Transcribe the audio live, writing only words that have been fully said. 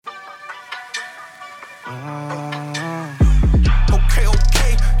Okay,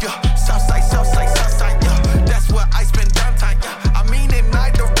 yeah. Southside, yeah. That's where I spend downtime, yeah. I mean, at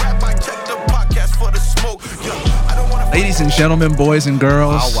night the rap, I check the podcast for the smoke, yeah. I don't wanna. Ladies and gentlemen, boys and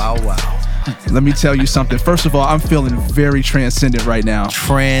girls. Wow. Let me tell you something. First of all, I'm feeling very transcendent right now.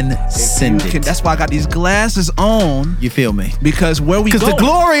 Transcendent. That's why I got these glasses on. You feel me? Because where we go. Because the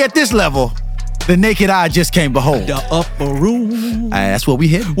glory at this level, the naked eye just can't behold. The upper room. That's what we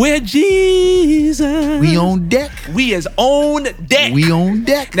hit. Where Jesus. We on deck. We is on deck. We on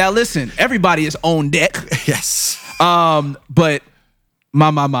deck. Now listen, everybody is on deck. Yes. But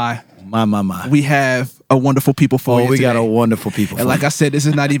my. We have a wonderful people for you we today. got a wonderful people. And like I said, this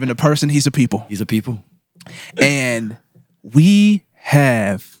is not even a person, he's a people. He's a people. And we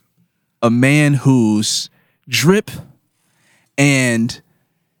have a man whose drip and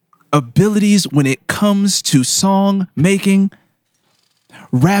abilities when it comes to song making,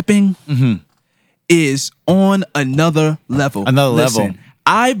 rapping, is on another level. Level.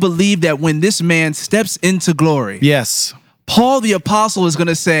 I believe that when this man steps into glory, Yes. Paul the Apostle is going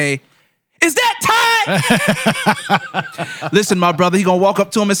to say, is that time? Listen, my brother, he going to walk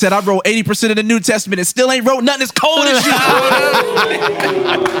up to him and said, I wrote 80% of the New Testament and still ain't wrote nothing as cold as you.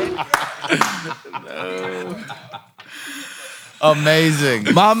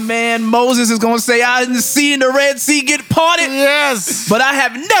 Amazing. My man Moses is going to say, I didn't see in the Red Sea get parted. Yes. But I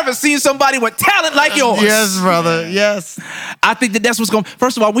have never seen somebody with talent like yours. Yes, brother. Yes. I think that's what's going to,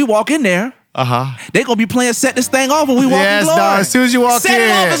 first of all, we walk in there. They gonna be playing Set This Thing Off when we walk in glory. Dog, as soon as you walk Set in.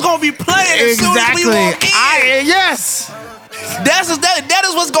 It Off is gonna be playing as soon as we walk in. Yes. That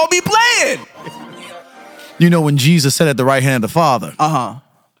is what's gonna be playing. You know, when Jesus sat at the right hand of the Father,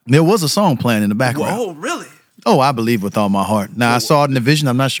 there was a song playing in the background. Oh, really? Oh, I believe with all my heart. Now, I saw it in the vision.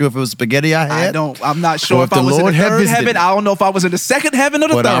 I'm not sure if it was spaghetti I had. I'm not sure or if I was Lord in the had third visited heaven. me. I don't know if I was in the second heaven or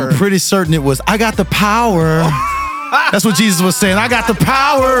the But third. I'm pretty certain it was, I got the power. That's what Jesus was saying. I got the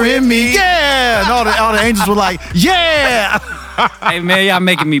power in me. Yeah. And all the angels were like, yeah. Hey, man, y'all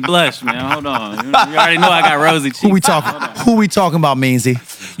making me blush, man. Hold on. You already know I got rosy cheeks. Who we talking about, Meansy?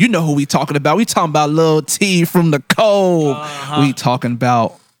 You know who we talking about. We talking about Lil T from the Cove. We talking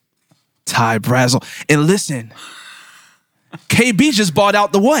about Ty Brazzle. And listen, KB just bought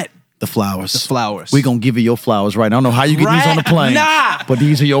out the what? The flowers. The flowers. We gonna give you your flowers right now. I don't know how you get these on the plane. But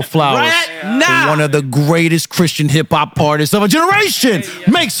these are your flowers. One of the greatest Christian hip-hop artists of a generation.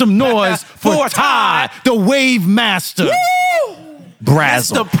 Make some noise for Ty, the Wave Master. Woo! That's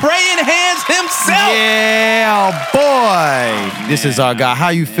Brazzle. the praying hands himself. Yeah, boy. This is our guy. How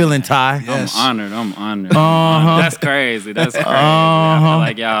you feeling, Ty? Yes. I'm honored. That's crazy. I feel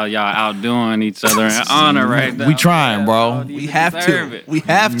like y'all outdoing each other in honor right now. We trying, bro. We have to. We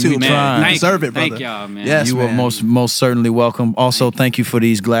have to, Man, man. Deserve it, brother. Thank y'all, man. Yes, You man. are most certainly welcome. Also, thank you for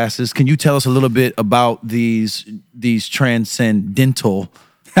these glasses. Can you tell us a little bit about these transcendental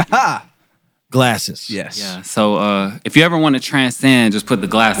glasses? Yes. Yeah. So if you ever want to transcend, just put the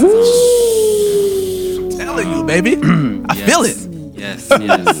glasses on. I'm telling you, baby. I feel it. Yes.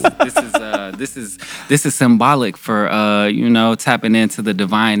 This is symbolic for tapping into the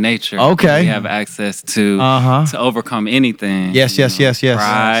divine nature. Okay. We have access to overcome anything. Yes.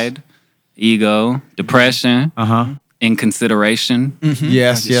 Pride, ego, depression, inconsideration.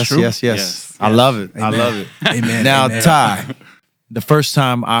 Yes. I love it. I love it. Amen. Now, Amen. Ty, the first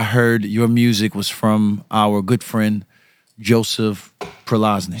time I heard your music was from our good friend Joseph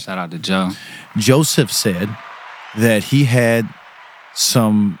Prelazny. Shout out to Joe. Joseph said that he had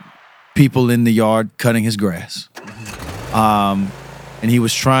some people in the yard cutting his grass. And he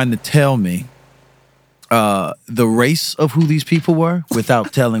was trying to tell me the race of who these people were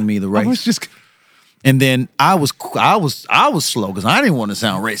without telling me the race. And then I was slow because I didn't want to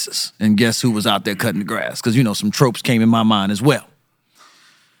sound racist. And guess who was out there cutting the grass? Because, some tropes came in my mind as well.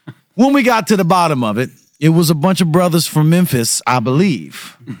 When we got to the bottom of it, it was a bunch of brothers from Memphis, I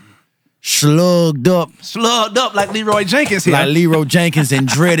believe. Slugged up like Leroy Jenkins here. like Leroy Jenkins and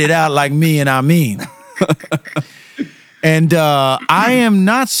dreaded out like me and I mean. And I am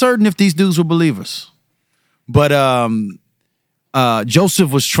not certain if these dudes were believers. But Joseph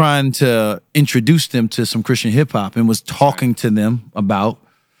was trying to introduce them to some Christian hip hop and was talking to them about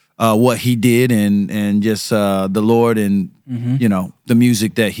what he did and just the Lord and the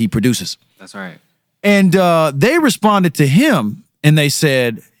music that he produces. That's right. And they responded to him and they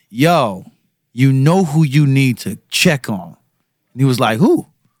said, yo, you know who you need to check on. And he was like, who?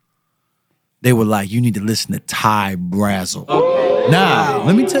 They were like, you need to listen to Ty Brazzle. Okay. Now,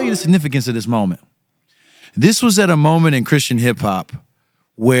 let me tell you the significance of this moment. This was at a moment in Christian hip hop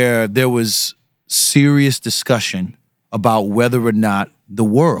where there was serious discussion about whether or not the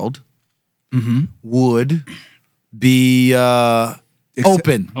world would be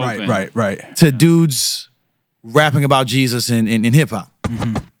open Right. to dudes rapping about Jesus in hip hop.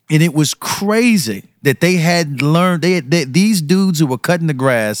 And it was crazy that they had learned, these dudes who were cutting the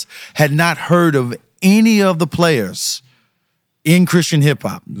grass had not heard of any of the players in Christian hip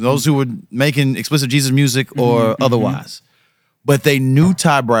hop, those who were making explicit Jesus music or otherwise. But they knew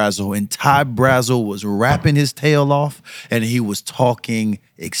Ty Brazzle, and Ty Brazzle was rapping his tail off, and he was talking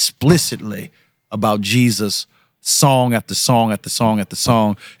explicitly about Jesus, song after song after song after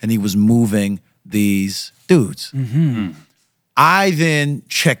song, and he was moving these dudes. I then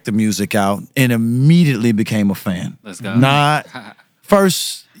checked the music out and immediately became a fan. Let's go.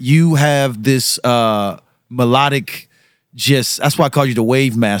 First, you have this melodic, that's why I call you the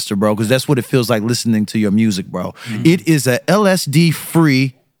wave master, bro, because that's what it feels like listening to your music, bro. It is a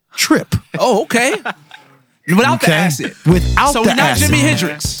LSD-free trip. Oh, okay. Without the acid. Without so the not acid. Jimi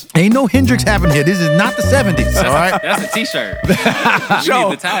Hendrix. Ain't no Hendrix happening here. This is not the 70s, all right? That's a T-shirt. You need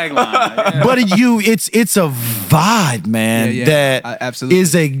the tagline. Yeah. But it's a vibe, man, that absolutely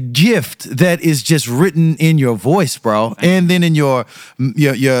is a gift that is just written in your voice, bro. And then in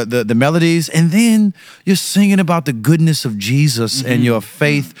the melodies, and then you're singing about the goodness of Jesus and your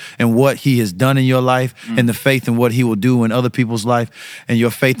faith and what he has done in your life and the faith in what he will do in other people's life and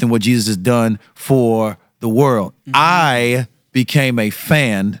your faith in what Jesus has done for the world. I became a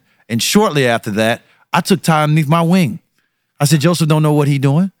fan, and shortly after that, I took Ty underneath my wing. I said, Joseph don't know what he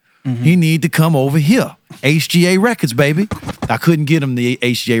doing. He need to come over here. HGA Records, baby. I couldn't get him the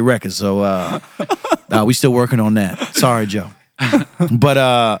HGA Records, so we still working on that. Sorry, Joe. But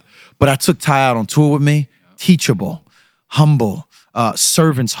I took Ty out on tour with me. Teachable, humble,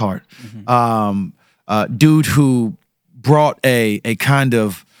 servant's heart. Dude who brought a kind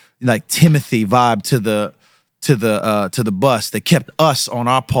of like Timothy vibe to the bus that kept us on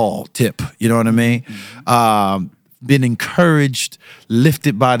our Paul tip. You know what I mean? Been encouraged,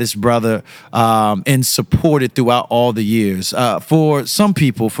 lifted by this brother, and supported throughout all the years. For some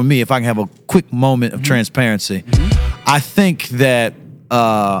people, for me, if I can have a quick moment of transparency, I think that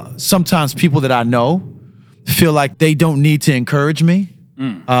sometimes people that I know feel like they don't need to encourage me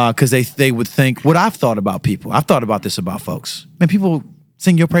because they would think what I've thought about people. I've thought about this about folks. Man, people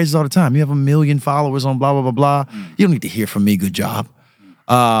sing your praises all the time. You have 1 million followers on blah, blah, blah, blah. You don't need to hear from me, good job.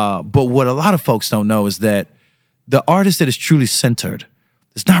 But what a lot of folks don't know is that the artist that is truly centered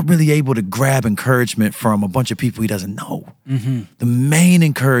is not really able to grab encouragement from a bunch of people he doesn't know. The main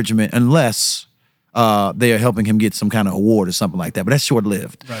encouragement, unless they are helping him get some kind of award or something like that, but that's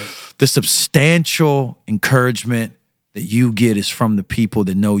short-lived. Right. The substantial encouragement that you get is from the people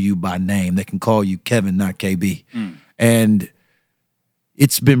that know you by name, that can call you Kevin, not KB. And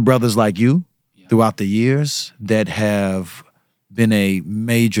it's been brothers like you throughout the years that have been a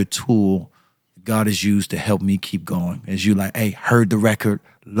major tool God has used to help me keep going. As you like, hey, heard the record,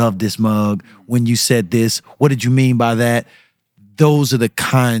 love this mug. When you said this, what did you mean by that? Those are the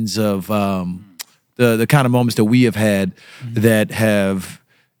kinds of the kind of moments that we have had that have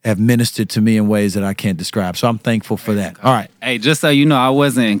ministered to me in ways that I can't describe. So I'm thankful for that. All right. Hey, just so you know, I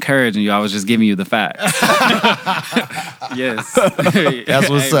wasn't encouraging you. I was just giving you the facts. Yes. That's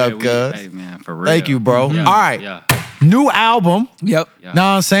what's up, cuz. Hey, man, for real. Thank you, bro. Yeah. All right. Yeah. New album. Yep. Yeah. Know what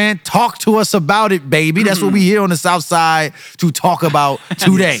I'm saying? Talk to us about it, baby. That's what we here on the South Side to talk about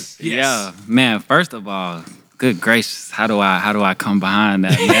today. Yeah, man. First of all, good gracious, how do I come behind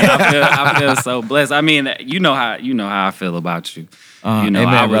that, man? I feel so blessed. I mean, you know how I feel about you. Amen,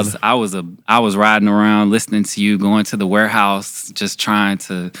 I was riding around listening to you, going to the warehouse, just trying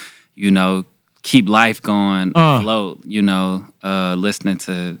to, keep life going, afloat. Listening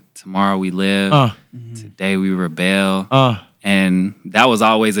to Tomorrow We Live, Today We Rebel. And that was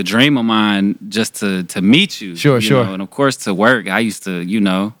always a dream of mine, just to meet you. Sure. And of course, to work, I used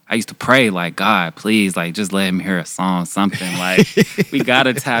to pray like, God, please, like, just let him hear a song, something like we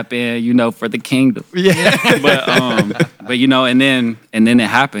gotta tap in, for the kingdom. Yeah. But and then it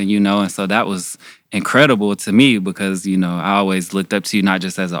happened, and so that was incredible to me because I always looked up to you not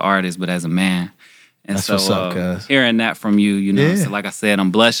just as an artist but as a man. And that's so what's up, cuz. Hearing that from you, so like I said,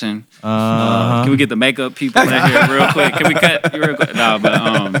 I'm blushing. Can we get the makeup people in here real quick? Can we cut real quick? No,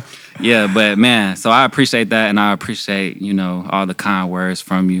 but man, so I appreciate that, and I appreciate, all the kind words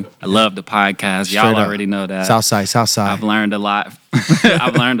from you. I love the podcast. Y'all already know that. Southside. I've learned a lot.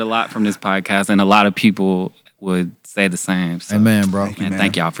 I've learned a lot from this podcast, and a lot of people would say the same. So, amen, bro.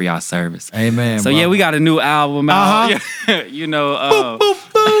 Thank y'all for y'all service. Amen, so, bro. yeah, we got a new album out. Boop, boop,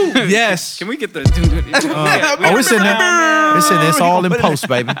 boop. Yes. Can we get the... It's in there. It's all in post,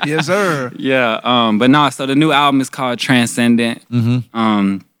 baby. Yes, sir. Yeah, so the new album is called Transcendent.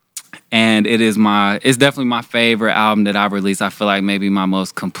 And it's definitely my favorite album that I've released. I feel like maybe my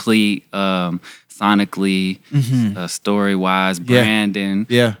most complete, sonically, story-wise, Brandon.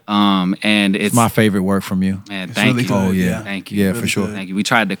 Yeah. And it's My favorite work from you. man, thank really you. good, Oh, yeah. Thank you. Yeah, for sure. Thank you. We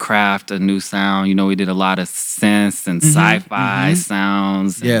tried to craft a new sound. You know, we did a lot of synths and sci-fi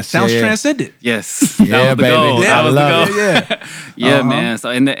sounds. and- Yes. Sounds yeah, yeah. transcended. Yes. Yeah, that was the baby. goal. Yeah, That I was the love goal. it. Yeah, man. So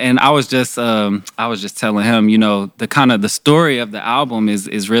and I was just telling him, you know, the story of the album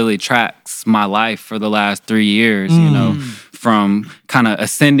is really tracks my life for the last 3 years, you know, from kind of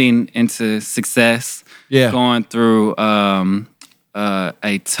ascending into success, Yeah. going through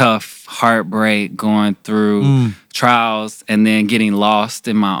a tough heartbreak, going through trials, and then getting lost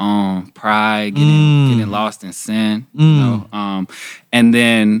in my own pride, getting lost in sin, you know, and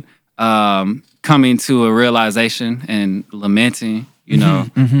then coming to a realization and lamenting, you know,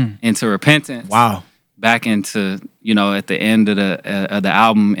 into repentance. Wow. Back into, you know, at the end of the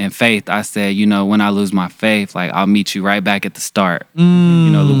album in Faith, I said, you know, when I lose my faith, like I'll meet you right back at the start. You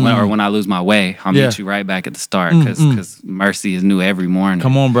know, when I lose my way, I'll Yeah. meet you right back at the start because mercy is new every morning.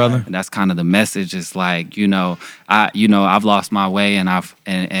 Come on, brother. And that's kind of the message. It's like, I've lost my way and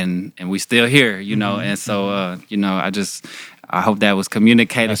and we still here, you know. And so, I hope that was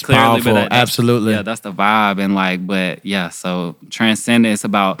communicated That's clearly. powerful. But Absolutely. Yeah, that's the vibe. And like, but yeah, so transcendence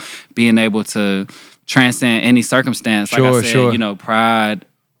about being able to transcend any circumstance. Like I Sure, said, sure. you know, pride,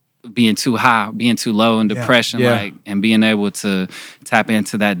 being too high, being too low, and depression, Yeah. like, and being able to tap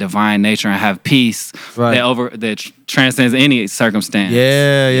into that divine nature and have peace Right. that transcends any circumstance.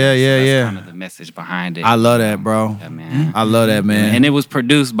 Yeah, yeah, yeah, That's yeah. kind of the message behind it. I love that, bro. Yeah, man. I love that, man. And it was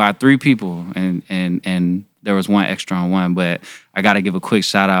produced by 3 people, and there was one extra on one. But I got to give a quick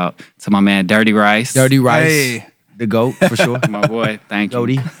shout out to my man Dirty Rice. Dirty Rice, Hey. the GOAT, for sure. my boy. Thank you.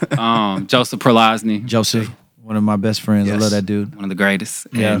 Jody. Joseph Perlosny, Joseph, one of my best friends. I Yes. love that dude. one of the greatest.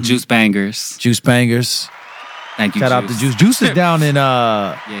 Yeah. And Juice Bangers. Juice Bangers. Thank you. Shout out to Juice. Juice is down in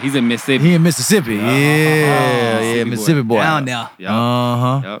Yeah, he's in Mississippi. he in Mississippi. Yeah, Mississippi Mississippi boy. Down now. Yep.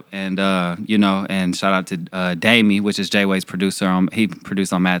 Uh-huh. Yep. And and shout out to Damie, which is Jay Way's producer. He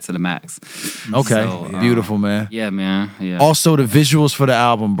produced on Mad to the Max. Okay. So, Beautiful, man. Yeah, man. Yeah. Also the visuals for the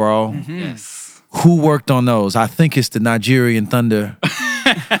album, bro. Yes. Who worked on those? I think it's the Nigerian Thunder.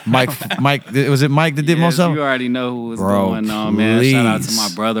 Mike, was it Mike that did most Yes, of them? you already know who was Bro, going on, man. Shout out to please. my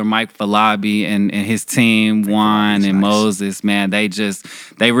brother Mike Falabi and his team, Juan and Moses, man. They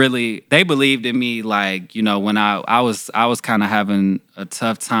believed in me, like, you know, when I was kind of having a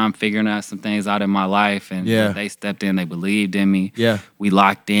tough time figuring out some things out in my life, and Yeah. they stepped in, they believed in me. Yeah. We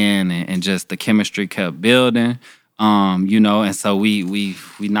locked in, and just the chemistry kept building. You know, and so we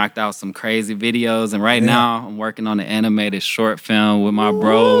knocked out some crazy videos, and right now I'm working on an animated short film with my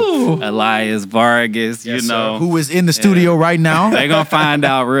bro Elias Vargas. Yes, you know, sir. Who is in the studio right now? they gonna find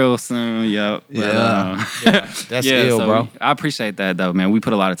out real soon. Yep. Yeah. That's ill, so bro. I appreciate that though, man. We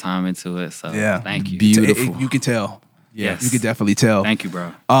put a lot of time into it. So Yeah. thank you. Beautiful. You could tell. Yes. You could definitely tell. Thank you,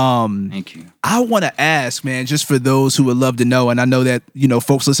 bro. Thank you. I want to ask, man, just for those who would love to know, and I know that, you know,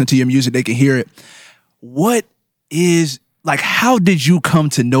 folks listen to your music, they can hear it. What is, like, how did you come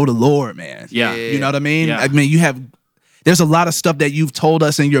to know the Lord, man? Yeah. You know what I mean? Yeah. I mean, there's a lot of stuff that you've told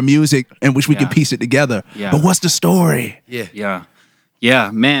us in your music in which we can Yeah. piece it together. Yeah. But what's the story?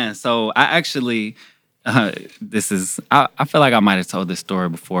 Yeah, man. So I actually, I feel like I might have told this story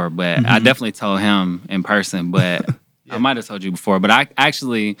before, but I definitely told him in person, but I might have told you before, but I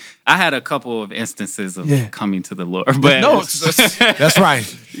had a couple of instances of coming to the Lord. But No, That's right.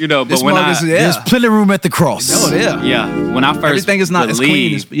 you know, but this when mug I, is, There's plenty of room at the cross. Oh, yeah. yeah, when I first Everything is not as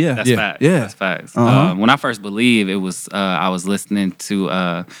clean as- believed- yeah. that's Yeah. facts. Yeah. That's facts. Uh-huh. When I first believed, it was I was listening to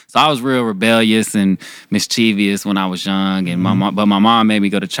so I was real rebellious and mischievous when I was young, and my mom made me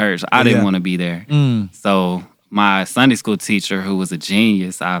go to church. I didn't Yeah. want to be there, so my Sunday school teacher, who was a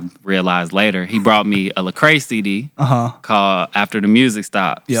genius, I realized later, he brought me a Lecrae CD called "After the Music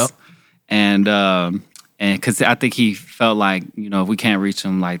Stops." Yep. And because I think he felt like, you know, if we can't reach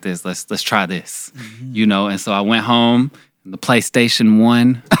him like this, let's try this, you know. And so I went home, the PlayStation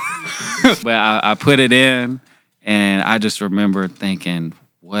 1, but I put it in, and I just remember thinking,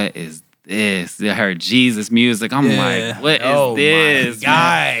 what is this? I heard Jesus music. I'm like, what is this?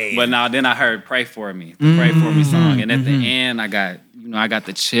 God. But now then I heard "Pray for Me," the "Pray for Me" song, and at the end I got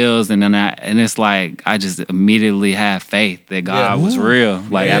the chills, and then it's like I just immediately had faith that God was real.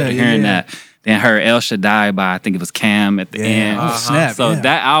 Like after hearing that, then heard "El Shaddai" by, I think it was Cam at the end. Oh, snap, So yeah.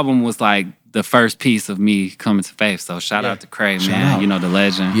 that album was like the first piece of me coming to faith. So shout out to Cray, man. You know, the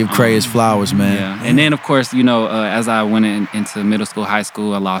legend. Give Cray his flowers, man. Yeah. And then, of course, you know, as I went into middle school, high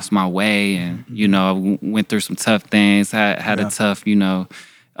school, I lost my way, and, you know, I went through some tough things, had a tough, you know,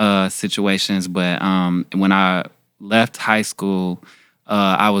 situations. But when I left high school,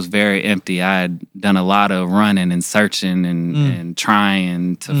 I was very empty. I had done a lot of running and searching and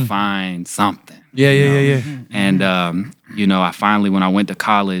trying to find something. Yeah. And I finally, when I went to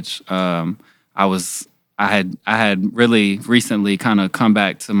college, I had really recently kind of come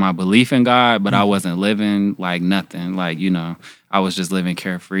back to my belief in God, but I wasn't living like nothing. Like, I was just living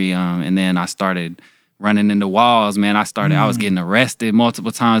carefree. And then I started running into walls, man. I was getting arrested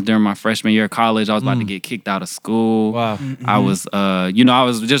multiple times during my freshman year of college. I was about to get kicked out of school. Wow. I was, I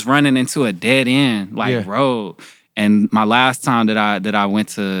was just running into a dead end road. And my last time that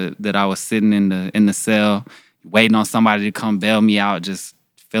I was sitting in the cell, waiting on somebody to come bail me out, just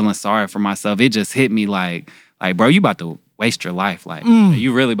feeling sorry for myself. It just hit me like, bro, you about to waste your life. Like,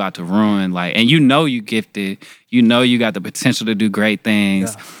 you really about to ruin, and you gifted. You know you got the potential to do great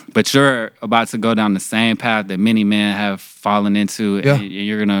things, but you're about to go down the same path that many men have fallen into, and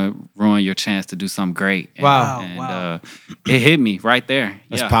you're gonna ruin your chance to do something great. And it hit me right there.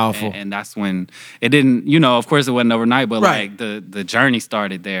 That's powerful. And that's when it didn't, of course it wasn't overnight, but like the journey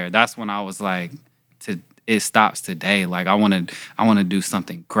started there. That's when I was like, it stops today. Like I want to do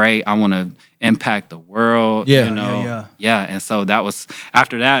something great. I want to impact the world. Yeah. And so that was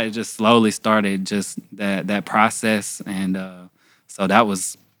after that. It just slowly started just that process, and so that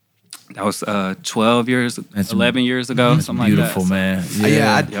was 12 years, 11 years ago, something like that. Beautiful, man.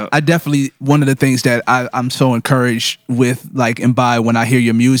 I definitely, one of the things that I'm so encouraged with, and by when I hear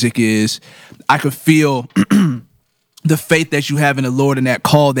your music is I could feel the faith that you have in the Lord and that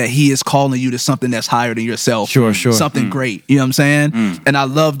call that He is calling you to something that's higher than yourself. Sure. Something great. You know what I'm saying? And I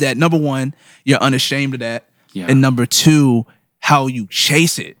love that. Number one, you're unashamed of that. Yeah. And number two, how you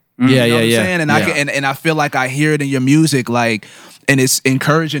chase it. Yeah, you know what I'm saying? And I feel like I hear it in your music, and it's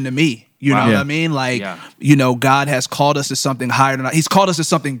encouraging to me. You know what I mean? God has called us to something higher than He's called us to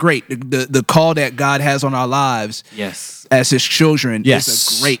something great. The call that God has on our lives. Yes. As His children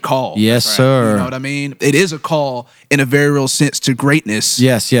is a great call. Yes, sir. You know what I mean? It is a call in a very real sense to greatness.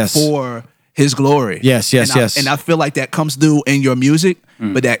 Yes. For His glory. Yes. And I feel like that comes through in your music,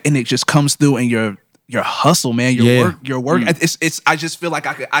 but it just comes through in your hustle, man. Your work. It's. I just feel like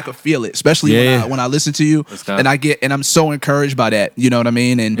I could feel it, especially when I listen to you, and I'm so encouraged by that. You know what I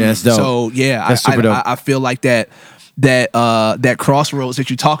mean? And that's dope. So that's super dope. I feel like that crossroads that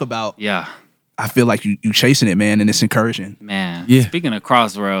you talk about. Yeah. I feel like you chasing it, man, and it's encouraging. Man, yeah. Speaking of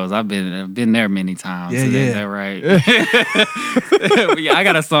crossroads, I've been there many times. Yeah. Is that right? I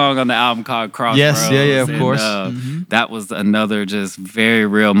got a song on the album called Crossroads. Yes, of course. That was another just very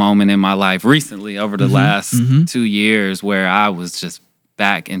real moment in my life recently over the last 2 years where I was just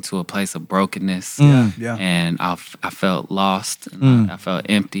back into a place of brokenness. Yeah. And I felt lost and I felt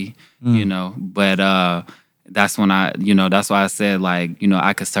empty, but that's when that's why I said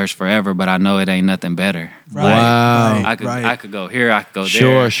I could search forever, but I know it ain't nothing better. Wow. I could go here, I could go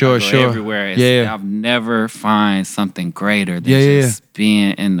there. Sure. Everywhere. I've never find something greater than just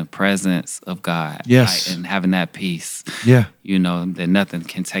being in the presence of God. Yes. And having that peace. Yeah. That nothing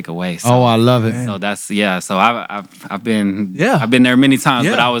can take away. So, I love it. So that's So I've been there many times,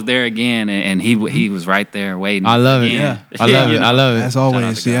 but I was there again, and he was right there waiting. I love it. Yeah. I love it. As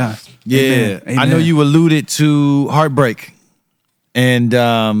always. Yeah. Yeah. Amen. I know you alluded to heartbreak, and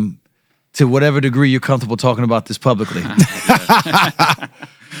to whatever degree you're comfortable talking about this publicly.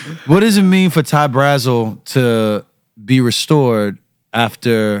 What does it mean for Ty Brasel to be restored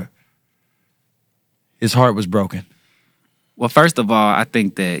after his heart was broken? Well, first of all, I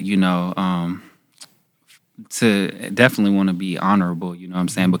think that, to definitely want to be honorable, you know what I'm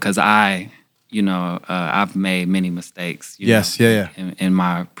saying? Because I've made many mistakes. In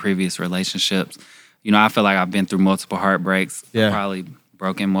my previous relationships. I feel like I've been through multiple heartbreaks. Yeah. Probably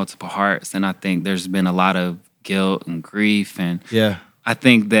broken multiple hearts. And I think there's been a lot of guilt and grief. And I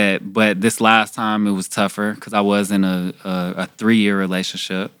think but this last time it was tougher because I was in a 3-year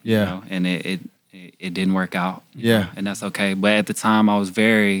relationship. Yeah. And it didn't work out. Yeah. And that's okay. But at the time I was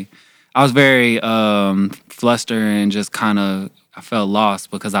very flustered and just kind of, I felt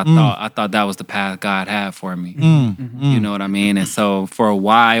lost because I thought that was the path God had for me. You know what I mean? And so for a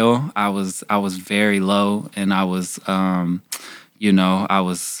while I was very low, and I was I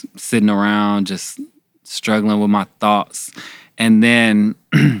was sitting around just struggling with my thoughts. And then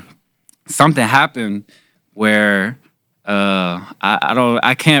something happened where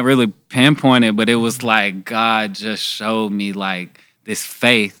I can't really pinpoint it, but it was like God just showed me this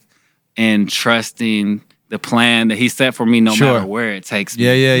faith in trusting the plan that He set for me, no matter where it takes me.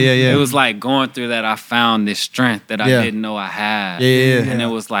 Yeah. It was like going through that, I found this strength that I didn't know I had. Yeah. And it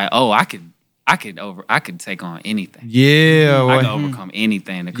was like, oh, I could I could take on anything. Yeah, I can overcome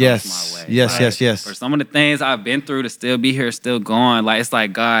anything that comes my way. Yes. For some of the things I've been through to still be here, still going, like it's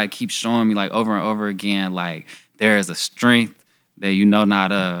like God keeps showing me like over and over again, like there is a strength that you know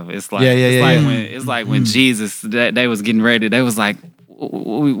not of. It's like it's like when Jesus they was getting ready, they was like,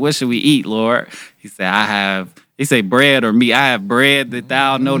 what should we eat, Lord? He said, He say bread or meat. I have bread that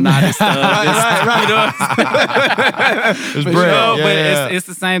thou know not as stuff. It's bread. But it's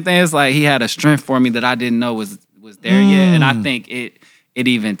the same thing. It's like he had a strength for me that I didn't know was there yet. And I think it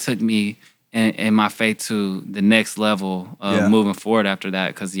even took me in my faith to the next level of moving forward after that.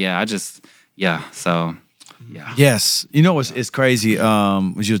 Because so. Yeah. Yes. You know, it's crazy.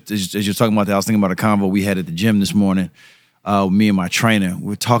 As you're talking about that, I was thinking about a convo we had at the gym this morning. Me and my trainer,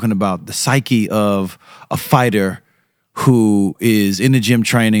 we're talking about the psyche of a fighter who is in the gym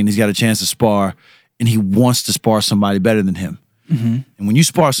training. He's got a chance to spar, and he wants to spar somebody better than him. Mm-hmm. And when you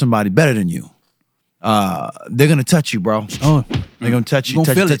spar somebody better than you, they're gonna touch you, bro. Oh, they're gonna touch you,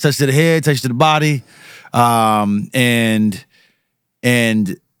 touch to the head, touch to the body, and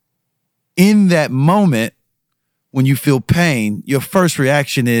in that moment, when you feel pain, your first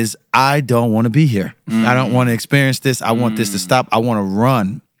reaction is, I don't want to be here. I don't want to experience this. I want this to stop. I want to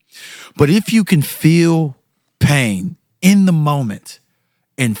run. But if you can feel pain in the moment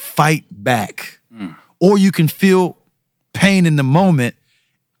and fight back, or you can feel pain in the moment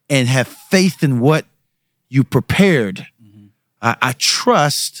and have faith in what you prepared, I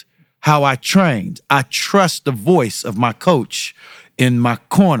trust how I trained. I trust the voice of my coach in my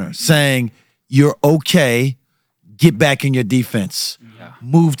corner saying, you're okay. Get back in your defense. Yeah.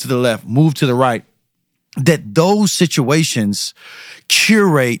 Move to the left, move to the right. That those situations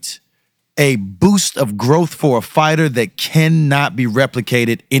curate a boost of growth for a fighter that cannot be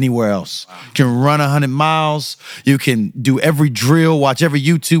replicated anywhere else. Wow. You can run 100 miles. You can do every drill, watch every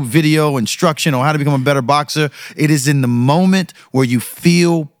YouTube video, instruction on how to become a better boxer. It is in the moment where you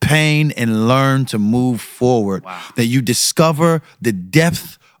feel pain and learn to move forward that you discover the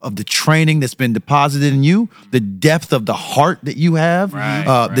depth of the training that's been deposited in you, the depth of the heart that you have,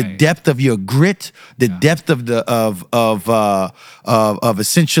 the depth of your grit, the depth of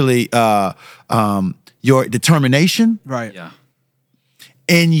essentially your determination. Right. Yeah.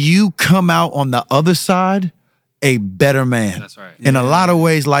 And you come out on the other side a better man. That's right. In a lot of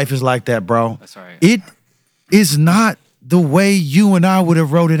ways, life is like that, bro. That's right. It is not the way you and I would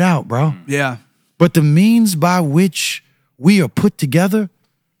have wrote it out, bro. Yeah. But the means by which we are put together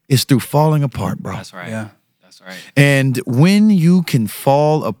is through falling apart, bro. That's right. Yeah. That's right. And when you can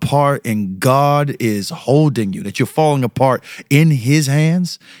fall apart and God is holding you, that you're falling apart in his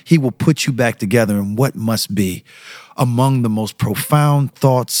hands, he will put you back together in what must be among the most profound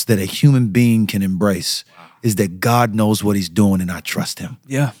thoughts that a human being can embrace is that God knows what he's doing and I trust him.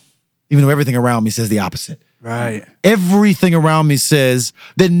 Yeah. Even though everything around me says the opposite. Right. Everything around me says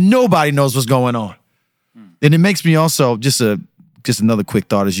that nobody knows what's going on. And it makes me also just another quick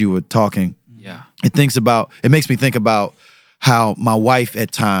thought as you were talking. Yeah. It makes me think about how my wife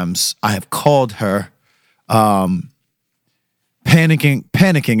at times, I have called her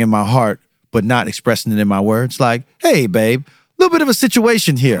panicking in my heart, but not expressing it in my words. Like, hey, babe, a little bit of a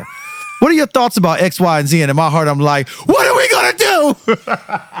situation here. What are your thoughts about X, Y, and Z? And in my heart, I'm like, what are we going to do?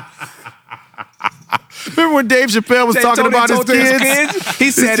 Remember when Dave Chappelle was talking about his kids? He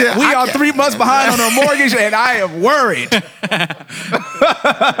said, we are 3 months behind on our mortgage and I am worried.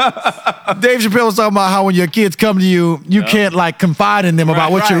 Dave Chappelle was talking about how when your kids come to you, you can't like confide in them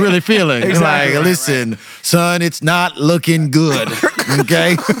about what you're really feeling. Exactly. Like, listen, son, it's not looking good.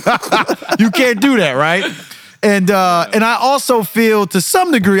 Okay? You can't do that, right? And I also feel to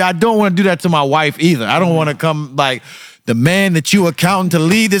some degree, I don't want to do that to my wife either. I don't want to come like, the man that you accounting to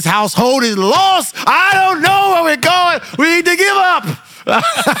lead this household is lost. I don't know where we're going. We need to give up.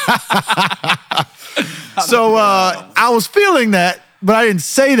 So I was feeling that, but I didn't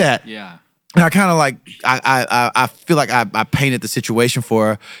say that. Yeah. And I kind of like, I feel like I painted the situation for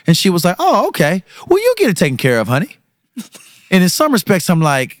her. And she was like, oh, okay. Well, you get it taken care of, honey. And in some respects, I'm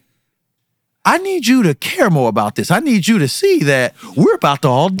like, I need you to care more about this. I need you to see that we're about to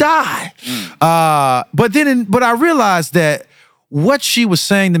all die. But I realized that what she was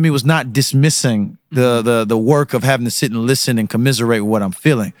saying to me was not dismissing the work of having to sit and listen and commiserate with what I'm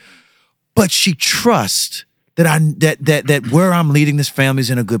feeling. But she trusts that where I'm leading this family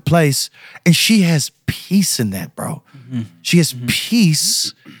is in a good place. And she has peace in that, bro. Mm-hmm. She has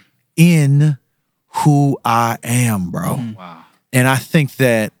peace in who I am, bro. Wow. And I think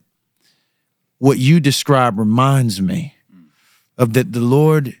that what you describe reminds me of that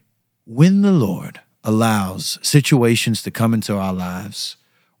when the Lord allows situations to come into our lives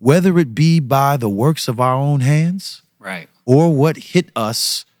whether it be by the works of our own hands Right. or what hit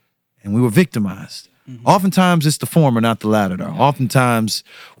us and we were victimized. Oftentimes it's the former, not the latter, though. Oftentimes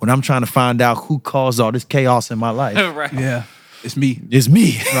when I'm trying to find out who caused all this chaos in my life, Right. Yeah. It's me. it's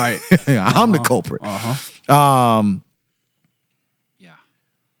me. Right. I'm the culprit. Yeah.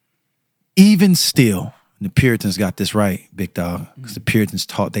 Even still, the Puritans got this right, big dog, because the Puritans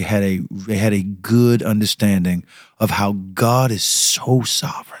taught they had a good understanding of how God is so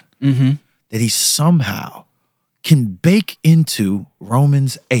sovereign that he somehow can bake into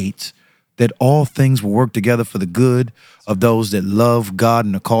Romans 8 that all things will work together for the good of those that love God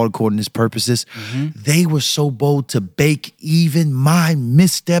and are called according to his purposes. They were so bold to bake even my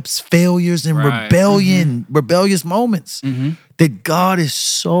missteps, failures, and Right. rebellious moments that God is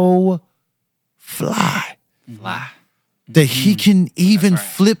so fly that he can even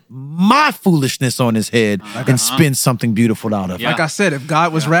flip my foolishness on his head and spin something beautiful out of it. Yeah. Like I said, if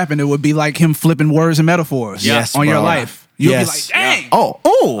God was rapping, it would be like him flipping words and metaphors Yes, on your bro. life. You'll Yes. be like, dang. Oh,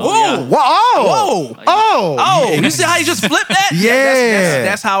 You see how he just flipped that? Yeah.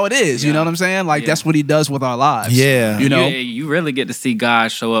 That's how it is. You know what I'm saying? Like, that's what he does with our lives. Yeah. You know? You really get to see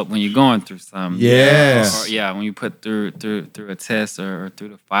God show up when you're going through something. Yes. Or, when you put through a test or through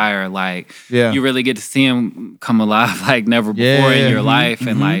the fire, like Yeah. you really get to see him come alive like never before in your life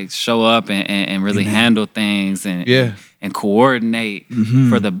and like show up and really handle things and coordinate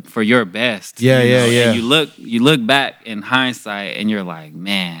for your best. Yeah, you know? yeah. And you look back in hindsight and you're like,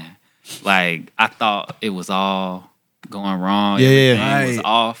 man, like I thought it was all going wrong. Yeah, Everything was right.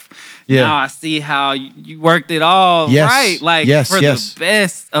 off. Yeah. Now I see how you worked it all Yes. right, like Yes, for yes. the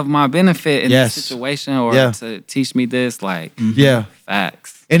best of my benefit in Yes. this situation, or Yeah. to teach me this, like Yeah.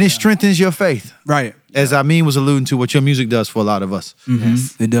 facts. And it strengthens your faith. Right. As Amin was alluding to, what your music does for a lot of us.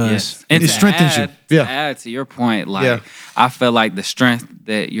 Yes, It does. Yes. And It to strengthens you. add, Yeah. To add to your point, like Yeah. I feel like the strength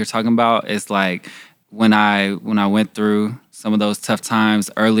that you're talking about is like when I went through some of those tough times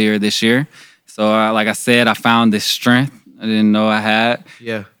earlier this year. So like I said, I found this strength I didn't know I had.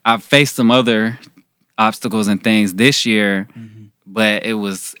 Yeah. I faced some other obstacles and things this year, but it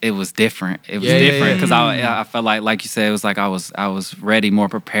was different. It was Yeah, yeah, different yeah. because I felt like you said, it was like I was ready, more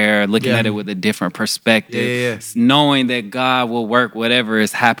prepared, looking Yeah. at it with a different perspective, Yeah. knowing that God will work whatever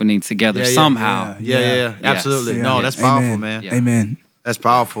is happening together Yeah, yeah. somehow. Yeah. Absolutely. Yeah. No, that's Amen. powerful, man. Yeah. Amen. That's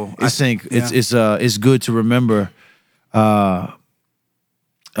powerful. I think yeah. it's good to remember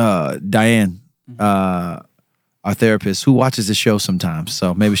Diane, our therapist, who watches the show sometimes.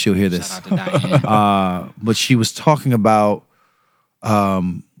 So maybe she'll hear this. Shout out to Diane. But she was talking about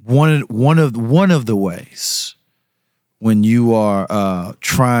one of the ways when you are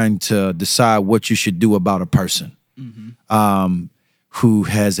trying to decide what you should do about a person who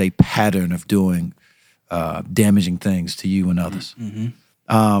has a pattern of doing damaging things to you and others,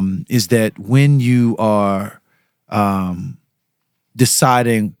 is that when you are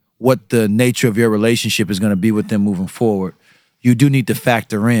deciding what the nature of your relationship is going to be with them moving forward, you do need to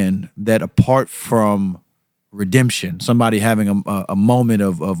factor in that apart from redemption, somebody having a moment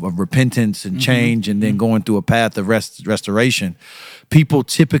of repentance and change and then going through a path of restoration, people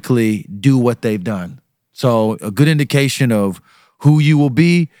typically do what they've done. So a good indication of who you will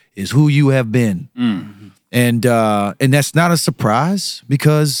be is who you have been. And that's not a surprise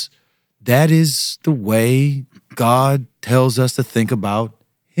because that is the way God tells us to think about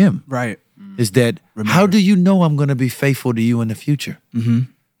him. Right. Is that how do you know I'm going to be faithful to you in the future?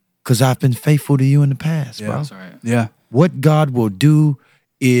 Because I've been faithful to you in the past, bro. That's right. Yeah. What God will do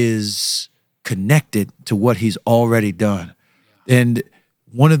is connected to what he's already done. And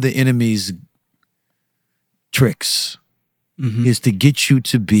one of the enemy's tricks is to get you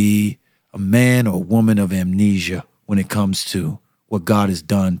to be a man or woman of amnesia when it comes to what God has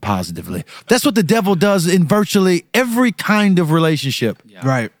done positively. That's what the devil does in virtually every kind of relationship.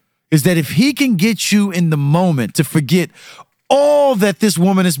 Right. Is that if he can get you in the moment to forget all that this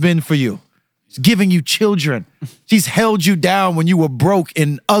woman has been for you, she's giving you children, she's held you down when you were broke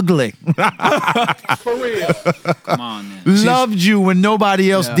and ugly, Come on, man. loved you when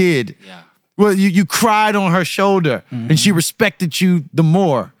nobody else did. Yeah. Well, you cried on her shoulder and she respected you the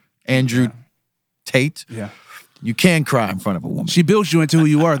more. Andrew Tate, Yeah. you can cry in front of a woman. She built you into who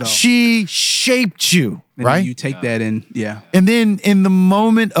you are, though. She shaped you, And right? You take that and And then in the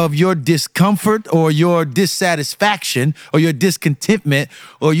moment of your discomfort or your dissatisfaction or your discontentment,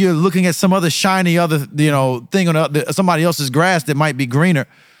 or you're looking at some other shiny thing on somebody else's grass that might be greener,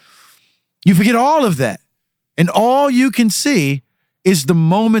 you forget all of that. And all you can see is the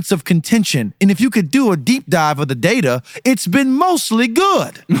moments of contention. And if you could do a deep dive of the data, it's been mostly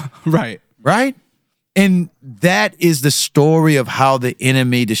good, right. right? And that is the story of how the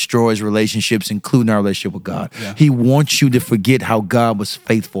enemy destroys relationships, including our relationship with God. Yeah. He wants you to forget how God was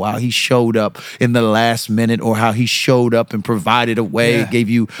faithful, how he showed up in the last minute, or how he showed up and provided a way, gave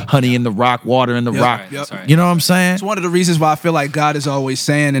you honey in the rock, water in the rock. That's right. You know what I'm saying? It's one of the reasons why I feel like God is always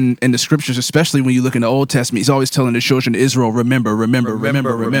saying in the scriptures, especially when you look in the Old Testament, he's always telling the children of Israel, remember,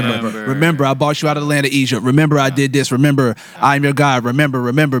 I brought you out of the land of Egypt. Remember, I did this. Remember, I'm your God.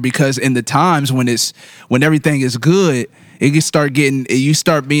 Remember, because in the times when everything is good, you start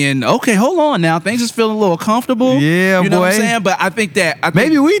being, okay, hold on now. Things is feeling a little comfortable. Yeah, you know boy. what I'm saying? But I think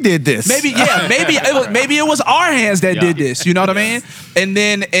Maybe we did this. maybe it was our hands that did this. You know what I mean? And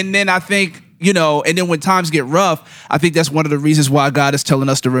then I think, and then when times get rough, I think that's one of the reasons why God is telling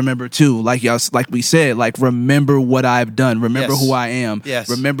us to remember too. Like we said, remember what I've done. Remember who I am. Yes.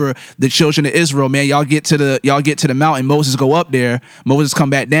 Remember the children of Israel, man. Y'all get to the mountain. Moses go up there. Moses come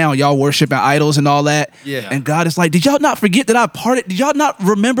back down. Y'all worshiping idols and all that. Yeah. And God is like, did y'all not forget that I parted? Did y'all not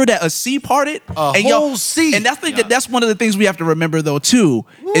remember that a sea parted? A whole sea. And I think that's one of the things we have to remember though too,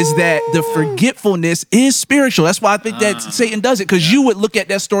 is that the forgetfulness is spiritual. That's why I think that Satan does it, because you would look at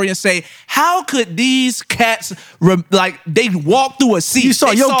that story and say, how could these cats they walked through a sea? You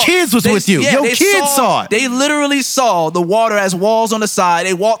saw your kids was with you. Your kids saw it. They literally saw the water as walls on the side.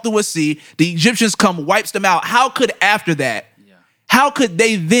 They walked through a sea. The Egyptians come, wipes them out. How could after that? How could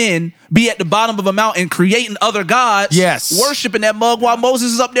they then be at the bottom of a mountain creating other gods, worshiping that mug while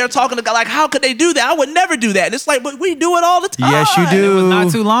Moses is up there talking to God? Like, how could they do that? I would never do that. And it's like, but we do it all the time. Yes, you do. It was not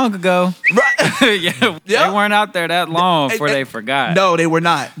too long ago. Right. They weren't out there that long before they forgot. No, they were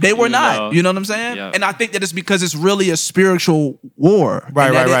not. They were not. You know what I'm saying? Yeah. And I think that it's because it's really a spiritual war.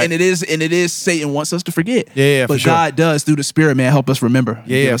 Right. And it is Satan wants us to forget. Yeah, but for sure. God does through the Spirit, man, help us remember.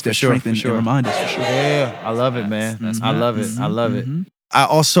 Give us that strength and remind us for sure. Yeah, I love it, man. I love it. I love it. Mm-hmm. I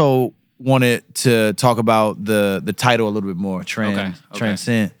also wanted to talk about the title a little bit more.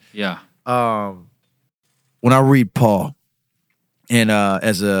 Transcend. Yeah. When I read Paul, and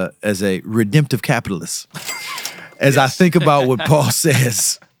as a redemptive capitalist, as I think about what Paul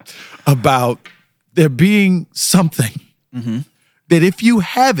says about there being something that if you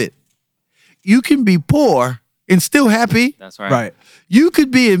have it, you can be poor and still happy. That's right. Right. You could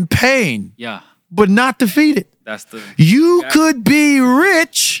be in pain, but not defeated. You could be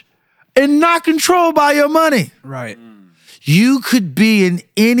rich and not controlled by your money. Right. You could be in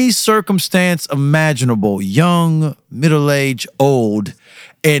any circumstance imaginable, young, middle-aged, old,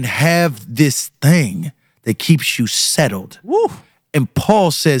 and have this thing that keeps you settled. Woo. And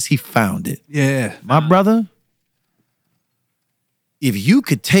Paul says he found it. Yeah. My brother, if you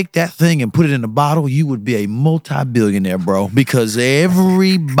could take that thing and put it in a bottle, you would be a multi-billionaire, bro, because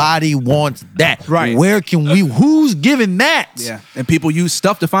everybody wants that. Right. Who's giving that? Yeah. And people use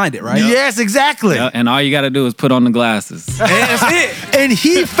stuff to find it, right? Yes, exactly. Yeah, and all you got to do is put on the glasses. And that's it. And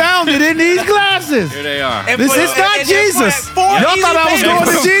he found it in these glasses. Here they are. This is not Jesus. Y'all thought I was going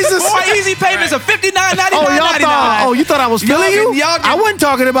to Jesus? 4 easy payments of $59.99. You thought I was feeling you? I wasn't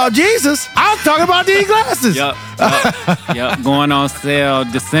talking about Jesus. I was talking about these glasses. Yep. Going on sale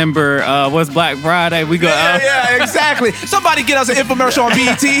December. What's Black Friday? We go. Yeah, exactly. Somebody get us an infomercial on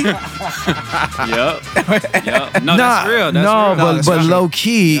BET. Yep. No, that's real. That's real. But low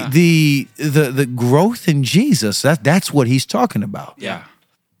key, the growth in Jesus, that's what he's talking about. Yeah.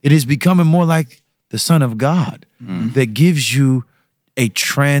 It is becoming more like the Son of God that gives you a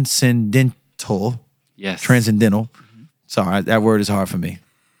transcendental. Sorry, that word is hard for me.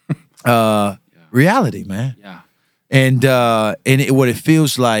 Reality, man. Yeah. And what it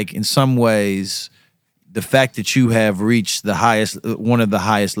feels like in some ways, the fact that you have reached the highest, one of the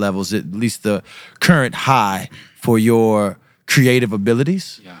highest levels, at least the current high for your creative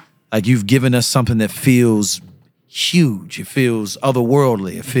abilities. Yeah. Like you've given us something that feels huge. It feels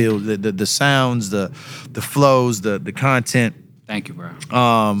otherworldly. It feels the sounds, the flows, the content. Thank you, bro. It's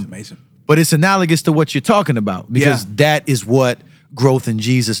amazing. But it's analogous to what you're talking about because that is what growth in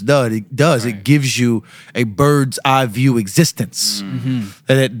Jesus does. It gives you a bird's eye view existence.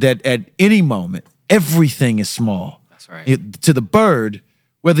 That at any moment, everything is small. That's right. To the bird,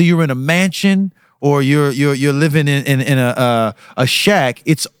 whether you're in a mansion or you're living in a shack,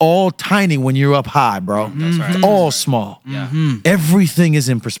 it's all tiny when you're up high, bro. That's right. It's all small. Yeah. Everything is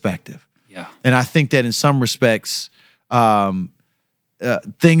in perspective. Yeah. And I think that in some respects,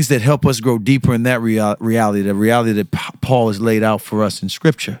 things that help us grow deeper in that reality, the reality that Paul has laid out for us in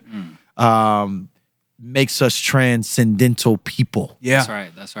Scripture, makes us transcendental people. Yeah.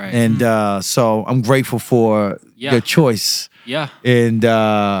 That's right. And so I'm grateful for your choice. Yeah. And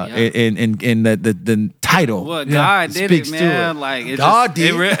the title. Well, God did speaks it, to man. it. Like it God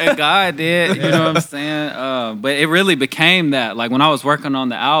just, did. God did. You know what I'm saying? But it really became that. Like when I was working on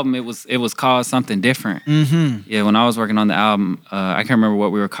the album, it was called something different. Mm-hmm. Yeah, when I was working on the album, I can't remember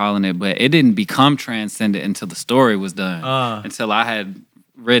what we were calling it, but it didn't become transcendent until the story was done. Until I had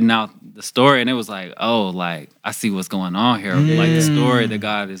written out the story, and it was like, oh, like I see what's going on here. Like the story that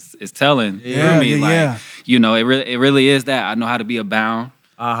God is telling through me. Like, you know, it really is that. I know how to be abound.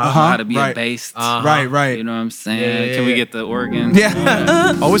 I know how to be abased. Right. You know what I'm saying? Can we get the organ?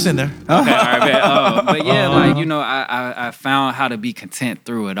 Yeah. Oh, it's in there. Okay, all right, but yeah, like, you know, I found how to be content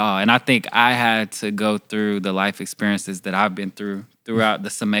through it all. And I think I had to go through the life experiences that I've been through throughout the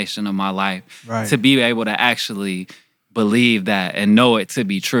summation of my life to be able to actually believe that and know it to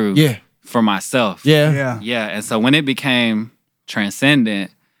be true for myself. Yeah. And so when it became transcendent,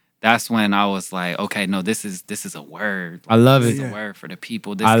 that's when I was like, okay, no, this is a word. I love This it. is a word for the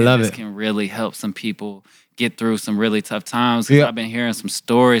people. This can really help some people get through some really tough times. Because I've been hearing some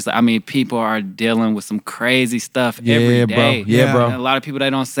stories. I mean, people are dealing with some crazy stuff every day. Bro. And a lot of people, they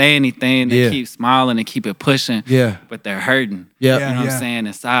don't say anything. They keep smiling and keep it pushing. But they're hurting. You know what I'm saying?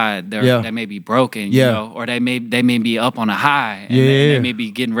 Inside, they may be broken. You know, or they may be up on a high. And they may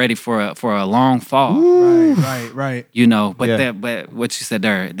be getting ready for a long fall. Right. You know, but what you said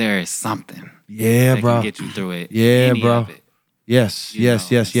there is something. Yeah, that bro. can get you through it. Yeah, any bro. Of it. Yes.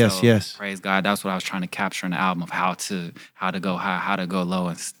 Praise God. That's what I was trying to capture in the album of how to go high, how to go low,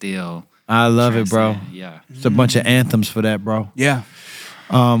 and still. I love it, bro. Yeah, it's a bunch of anthems for that, bro. Yeah.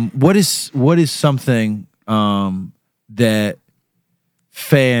 What is something that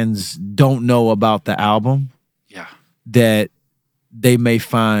fans don't know about the album? Yeah. That they may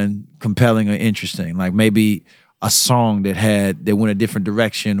find compelling or interesting, like maybe a song that went a different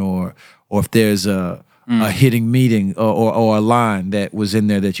direction, or if there's a hitting meeting or a line that was in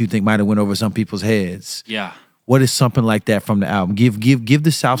there that you think might have went over some people's heads. Yeah. What is something like that from the album? Give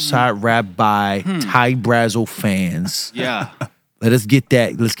the Southside Rabbi Ty Brazzle fans. Yeah. Let's get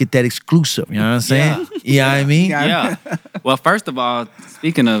that exclusive. You know what I'm saying? You know what I mean? Yeah. Well, first of all,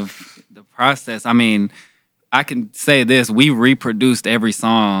 speaking of the process, I mean, I can say this: we reproduced every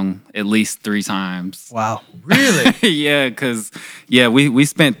song at least 3 times. Wow. Really? Yeah, because we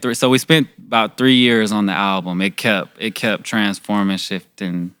spent about 3 years on the album. It kept transforming,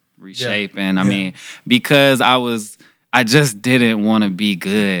 shifting, reshaping. I mean, because I just didn't want to be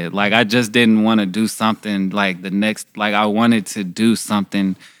good. Like I just didn't want to do something like I wanted to do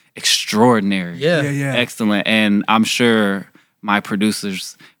something extraordinary. Yeah. Excellent. And I'm sure my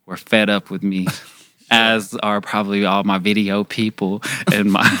producers were fed up with me. As are probably all my video people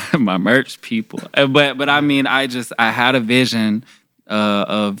and my merch people. But I mean, I had a vision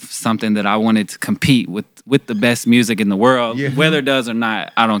of something that I wanted to compete with the best music in the world. Yeah. Whether it does or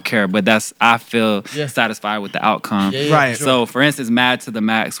not, I don't care. But I feel satisfied with the outcome. Right. Sure. So, for instance, Mad to the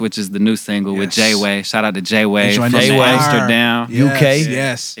Max, which is the new single with Jay-Way. Shout out to Jay-Way from Amsterdam, UK.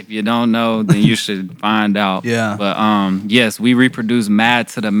 Yes. If you don't know, then you should find out. Yeah. But yes, we reproduced Mad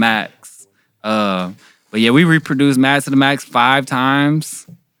to the Max. But yeah, we reproduced Mad to the Max 5 times.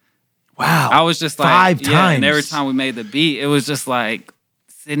 Wow. I was just like 5 times. And every time we made the beat, it was just like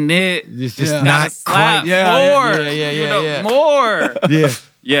sitting it. It's just not slap quite. More. Yeah.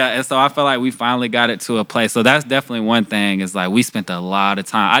 Yeah, and so I feel like we finally got it to a place. So that's definitely one thing. Is like we spent a lot of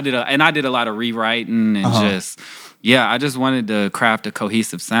time. I did a lot of rewriting and I just wanted to craft a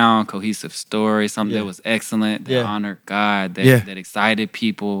cohesive sound, cohesive story, something that was excellent, that honored God, that excited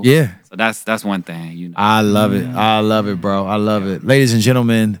people. Yeah. So that's one thing, you know. I love it. I love it, bro. I love it. Ladies and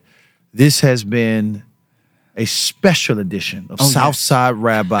gentlemen, this has been a special edition of Southside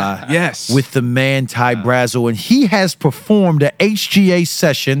Rabbi with the man Ty Brazzle, and he has performed an HGA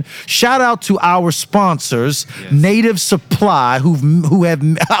session. Shout out to our sponsors, Native Supply, who have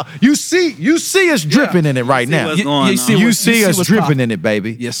you see us dripping in it right now. You see us dripping in it,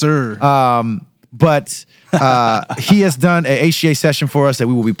 baby. Yes, sir. But he has done an HGA session for us that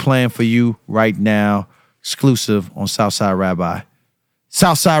we will be playing for you right now, exclusive on Southside Rabbi.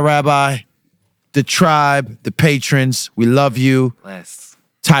 Southside Rabbi, the tribe, the patrons, we love you. Bless.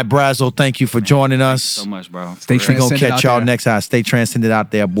 Ty Brazzle, thank you for joining us. So much, bro. Stay We're going to catch y'all there. next time. Stay transcended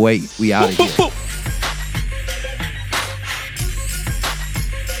out there, boy. We out of here.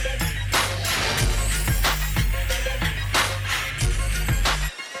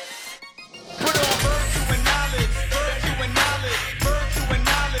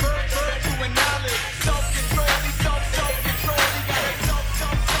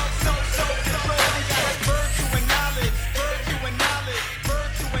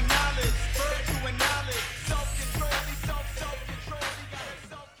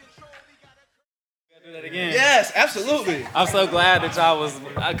 Yes, absolutely. I'm so glad that y'all was,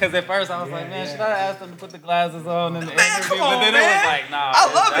 because at first I was like, man, should I ask them to put the glasses on in the interview? Come on, but then man. it was like, nah,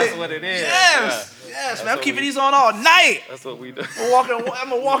 that's what it is. Yes, man. I'm keeping these on all night. That's what we do. I'm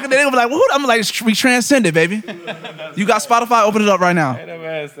gonna walk in there and be like, what? I'm like, we transcended, baby. You got Spotify? Open it up right now. Hey, that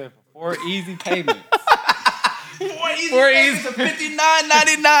man said for 4 easy payments. 4 easy to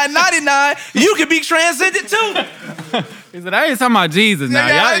 $59.99.99. You can be transcended too. He said, I ain't talking about Jesus now.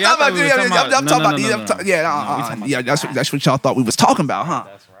 I'm talking about. Yeah, that's what y'all thought we was talking about, huh?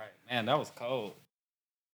 That's right. Man, that was cold.